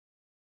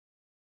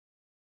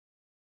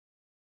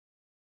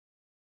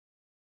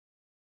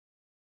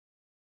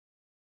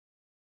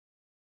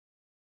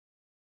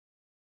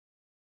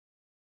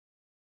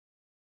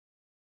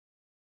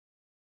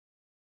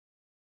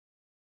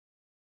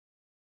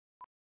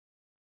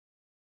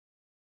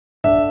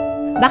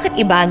Bakit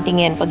iba ang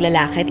tingin pag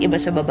lalaki at iba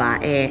sa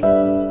babae?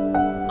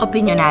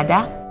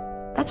 Opinionada?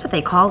 That's what they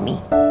call me.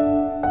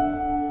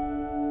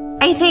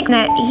 I think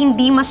na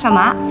hindi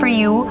masama for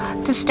you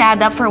to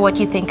stand up for what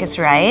you think is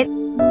right.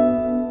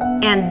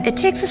 And it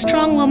takes a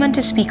strong woman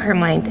to speak her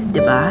mind,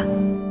 di ba?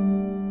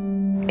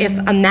 If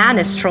a man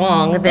is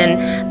strong, then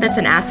that's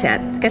an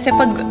asset. Kasi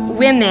pag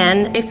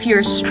women, if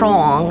you're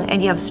strong and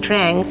you have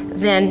strength,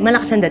 then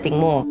malakas ang dating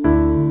mo.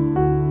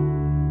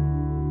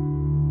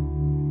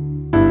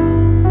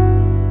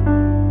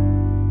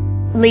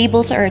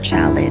 Labels are a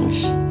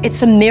challenge.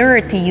 It's a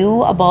mirror to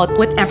you about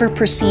whatever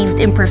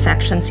perceived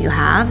imperfections you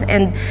have,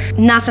 and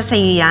nasa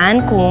sa'yo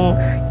yan kung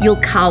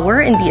you'll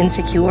cower and be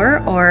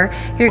insecure, or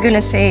you're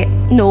gonna say,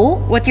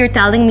 no, what you're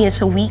telling me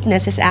is a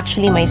weakness is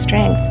actually my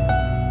strength.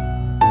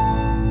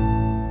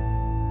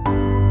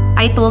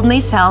 I told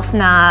myself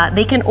na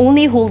they can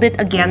only hold it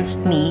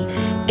against me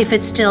if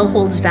it still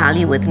holds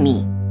value with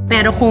me.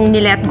 Pero kung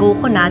nilet go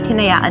ko na,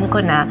 hinayaan ko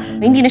na,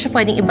 hindi na siya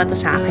pwedeng ibato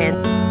sa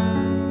akin.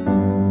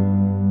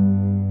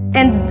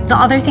 And the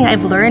other thing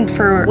I've learned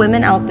for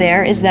women out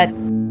there is that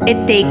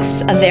it takes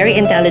a very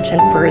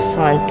intelligent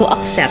person to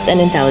accept an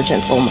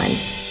intelligent woman.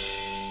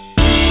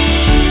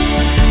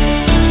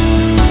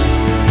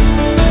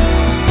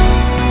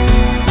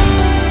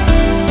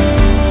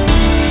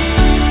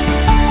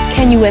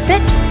 Can you whip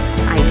it?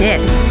 I did.